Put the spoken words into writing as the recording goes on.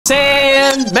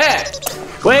Stand back.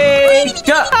 Wake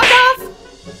up.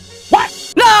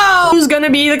 What? No! Who's gonna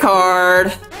be the card?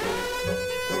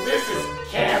 This is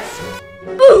cancer.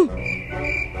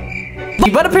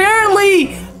 But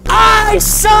apparently, I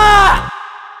suck!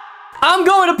 I'm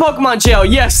going to Pokemon jail.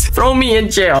 Yes, throw me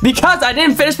in jail. Because I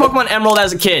didn't finish Pokemon Emerald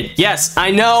as a kid. Yes, I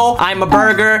know, I'm a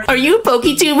burger. Are you a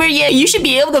PokeTuber? Yeah, you should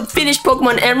be able to finish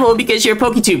Pokemon Emerald because you're a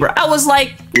PokeTuber. I was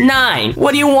like 9.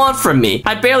 What do you want from me?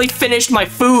 I barely finished my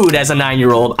food as a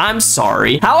 9-year-old. I'm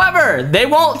sorry. However, they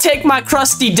won't take my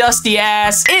crusty, dusty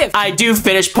ass if I do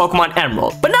finish Pokemon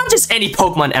Emerald. But not just any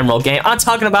Pokemon Emerald game. I'm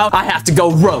talking about I have to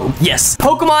go Rogue. Yes,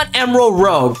 Pokemon Emerald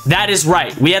Rogue. That is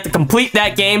right. We have to complete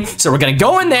that game. So we're gonna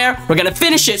go in there. We're gonna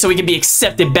finish it so we can be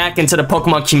accepted back into the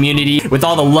Pokemon community with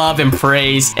all the love and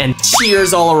praise and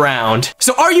cheers all around.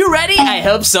 So are you ready? I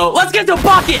hope so. Let's get to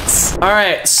buckets. All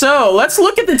right, so let's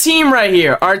look at the team right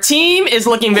here. Our team is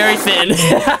looking very thin.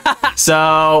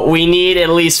 So we need at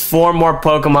least 4 more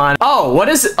Pokemon. Oh, what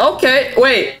is it? Okay,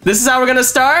 wait. This is how we're gonna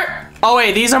start? Oh,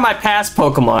 wait, these are my past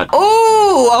Pokemon.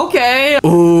 Ooh, okay.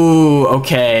 Ooh,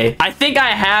 okay. I think I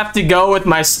have to go with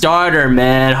my starter,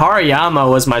 man. Hariyama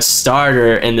was my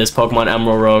starter in this Pokemon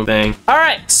Emerald Rogue thing. All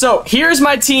right, so here's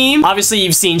my team. Obviously,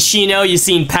 you've seen Shino, you've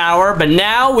seen Power, but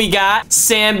now we got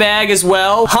Sandbag as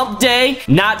well, Hump Day,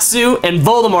 Natsu, and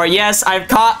Voldemort. Yes, I've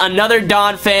caught another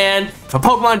Dawn fan. If a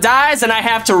Pokemon dies, then I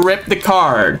have to rip the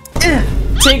card.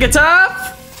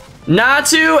 Tinkertuff,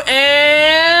 Natsu,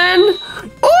 and...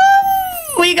 Ooh!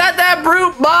 We got that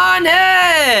Brute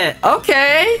Bonnet.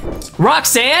 Okay.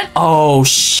 Roxanne. Oh,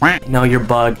 shit. No, you're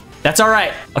bug. That's all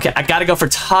right. Okay, I gotta go for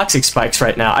Toxic Spikes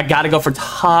right now. I gotta go for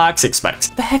Toxic Spikes.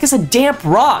 What the heck is a Damp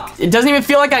Rock? It doesn't even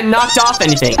feel like I knocked off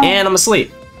anything. And I'm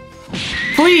asleep.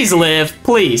 Please live.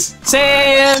 Please.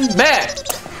 Sandbag.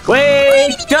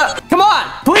 Wake up. Come on.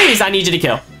 Please, I need you to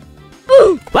kill.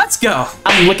 Let's go.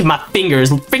 I'm licking my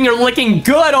fingers. Finger licking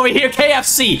good over here,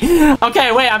 KFC.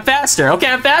 Okay, wait, I'm faster. Okay,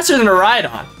 I'm faster than a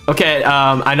Rhydon. Okay,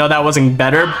 I know that wasn't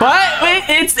better, but wait,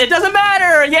 it doesn't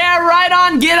matter. Yeah,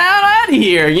 Rhydon, get out of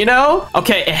here, you know?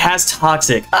 Okay, it has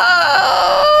Toxic.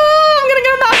 Oh, I'm gonna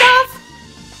go knock off.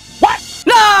 What?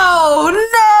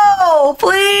 No,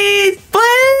 please,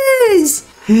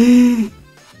 please.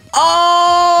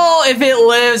 Oh, if it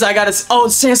lives, I gotta... Oh,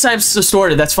 Sandstype's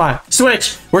distorted. That's fine.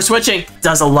 Switch. We're switching.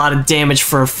 Does a lot of damage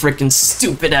for a freaking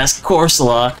stupid-ass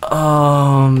Corsola.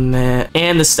 Oh, man.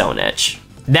 And the Stone Edge.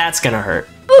 That's gonna hurt.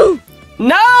 Ooh.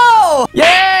 No!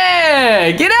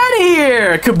 Yeah! Get out of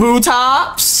here,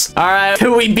 Kabutops. All right,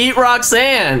 we beat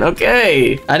Roxanne.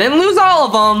 Okay. I didn't lose all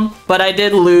of them, but I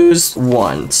did lose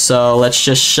 1. So let's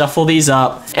just shuffle these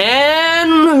up. And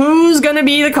who's gonna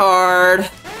be the card?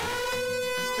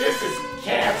 This is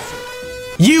cancer.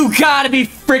 You gotta be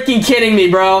freaking kidding me,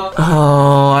 bro.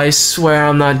 Oh, I swear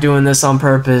I'm not doing this on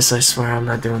purpose. I swear I'm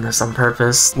not doing this on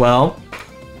purpose. Well,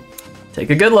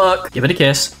 take a good look. Give it a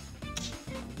kiss.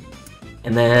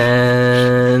 And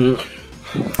then...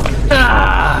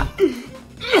 Ah!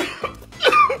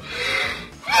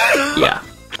 Yeah.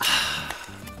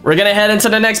 We're gonna head into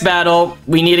the next battle.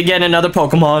 We need to get another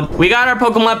Pokemon. We got our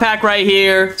Pokemon pack right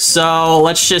here. So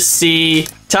let's just see.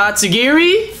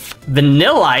 Tatsugiri,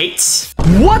 Vanillite.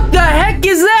 What the heck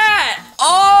is that?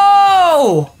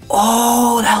 Oh!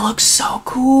 Oh, that looks so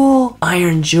cool.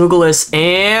 Iron Jugulis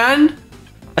and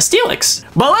a Steelix.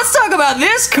 But let's talk about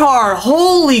this card.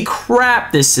 Holy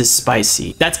crap, this is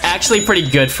spicy. That's actually pretty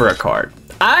good for a card.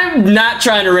 I'm not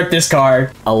trying to rip this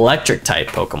card. Electric type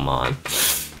Pokemon.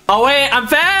 Oh wait, I'm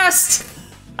fast.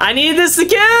 I need this to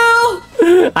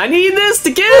kill. I need this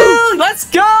to kill. Let's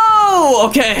go.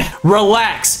 Okay,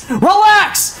 relax.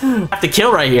 Relax. I have to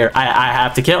kill right here. I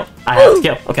have to kill. I have to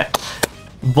kill. Okay.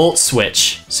 Volt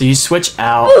switch. So you switch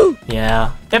out.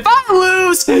 Yeah. If I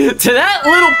lose to that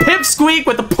little pipsqueak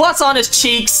with a plus on his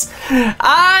cheeks,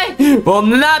 I will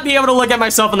not be able to look at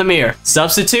myself in the mirror.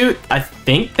 Substitute. I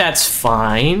think that's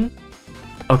fine.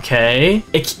 Okay.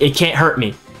 It can't hurt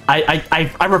me.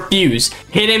 I refuse.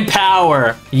 Hidden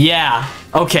power. Yeah.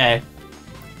 Okay.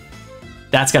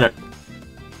 That's gonna...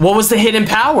 What was the hidden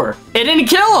power? It didn't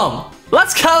kill him.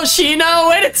 Let's go, Shino.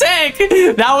 Way to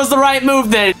take. That was the right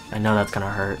move then. I know that's gonna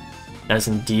hurt. That is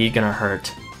indeed gonna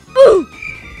hurt.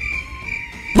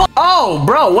 Oh,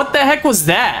 bro. What the heck was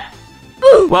that?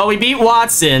 Well, we beat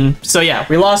Watson. So yeah,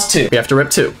 we lost 2. We have to rip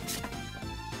 2.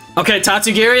 Okay,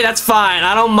 Tatsugiri, that's fine.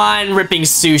 I don't mind ripping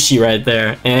Sushi right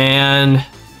there. And...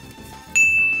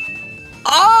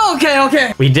 Oh,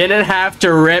 okay. We didn't have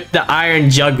to rip the Iron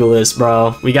Jugulis,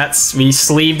 bro. We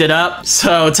sleeved it up.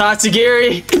 So,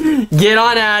 Tatsugiri, get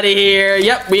on out of here.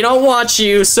 Yep, we don't want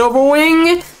you.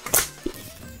 Silverwing.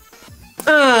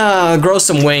 Grow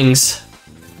some wings.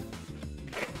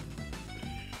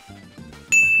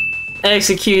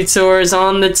 Executors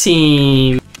on the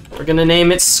team. We're gonna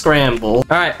name it Scramble.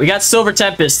 All right, we got Silver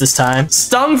Tempest this time.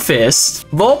 Stunfist.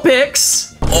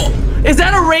 Vulpix. Oh, is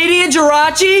that a Radiant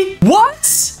Jirachi?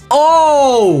 What?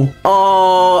 Oh,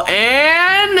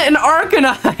 and an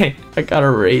Arcanine. I got a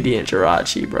Radiant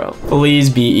Jirachi, bro. Please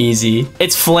be easy.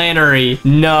 It's Flannery.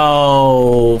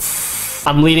 No.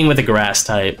 I'm leading with a grass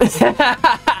type.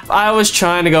 I was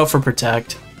trying to go for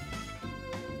Protect.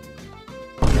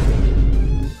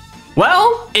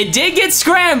 Well, it did get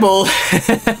scrambled.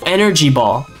 Energy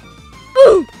Ball.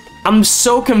 I'm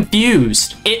so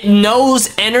confused. It knows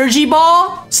Energy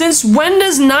Ball? Since when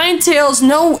does Ninetales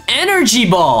know Energy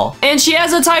Ball? And she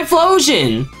has a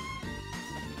Typhlosion.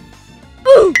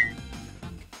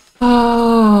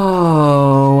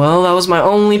 Oh, well, that was my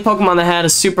only Pokemon that had a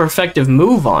super effective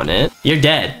move on it. You're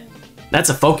dead. That's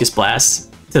a Focus Blast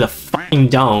to the fucking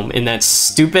dome in that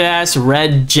stupid ass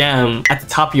red gem at the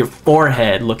top of your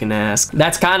forehead looking ass.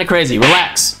 That's kind of crazy.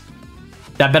 Relax.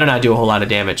 That better not do a whole lot of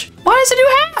damage. Why does it do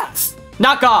half?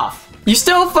 Knock off. You're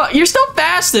still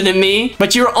faster than me,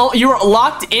 but you're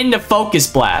locked into Focus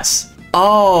Blast.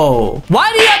 Oh,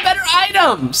 why do you have better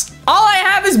items? All I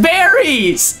have is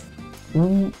berries.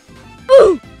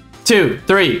 2,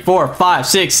 3, 4, 5,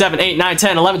 6, 7, 8, 9,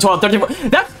 10, 11, 12, 13, 14.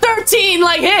 That's 13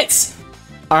 like hits.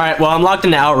 All right, well, I'm locked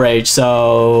into Outrage,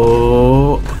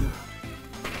 so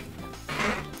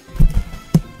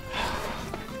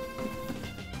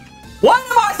what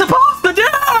am I supposed to do?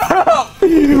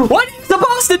 What are you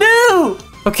supposed to do?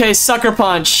 Okay, Sucker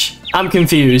Punch. I'm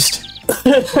confused.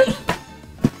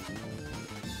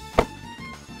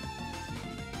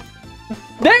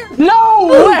 There's no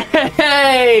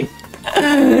way!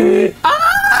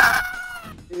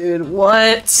 Ah! Dude,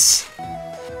 what?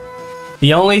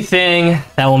 The only thing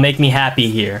that will make me happy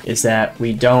here is that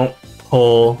we don't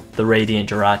pull the Radiant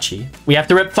Jirachi. We have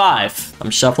to rip 5.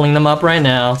 I'm shuffling them up right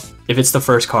now. If it's the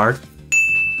first card.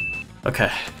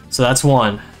 Okay, so that's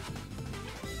 1.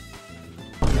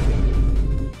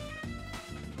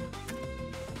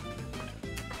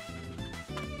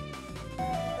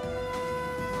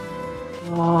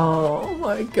 Oh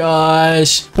my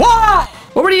gosh. Why?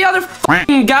 What were the other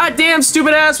fucking goddamn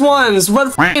stupid ass ones?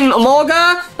 What fucking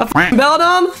Molga? A fucking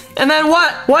Beldum? And then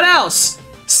what? What else?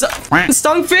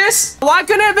 Stunfist? Why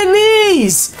couldn't it have been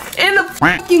these? And the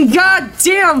fucking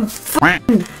goddamn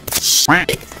fucking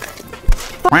shit.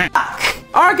 Fuck.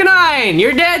 Arcanine,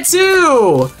 you're dead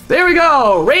too. There we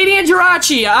go. Radiant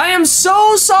Jirachi, I am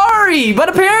so sorry, but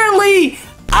apparently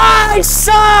I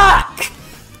suck.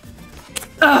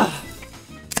 Ugh.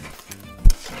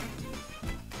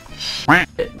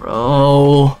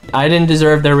 Bro, I didn't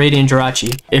deserve their Radiant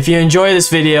Jirachi. If you enjoy this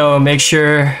video, make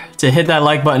sure to hit that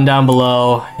like button down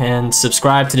below and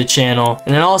subscribe to the channel.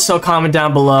 And then also comment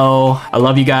down below. I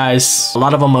love you guys. A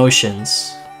lot of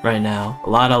emotions right now. A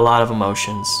lot of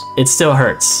emotions. It still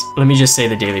hurts. Let me just say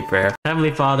the daily prayer.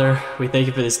 Heavenly Father, we thank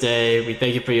you for this day. We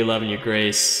thank you for your love and your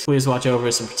grace. Please watch over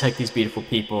us and protect these beautiful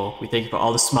people. We thank you for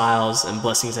all the smiles and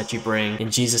blessings that you bring.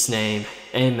 In Jesus' name,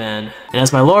 amen. And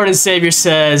as my Lord and Savior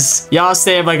says, y'all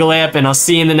stay up like a lamp and I'll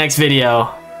see you in the next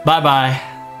video. Bye-bye.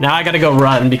 Now I gotta go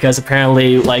run because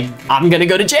apparently, like, I'm gonna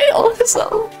go to jail.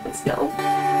 So, let's go.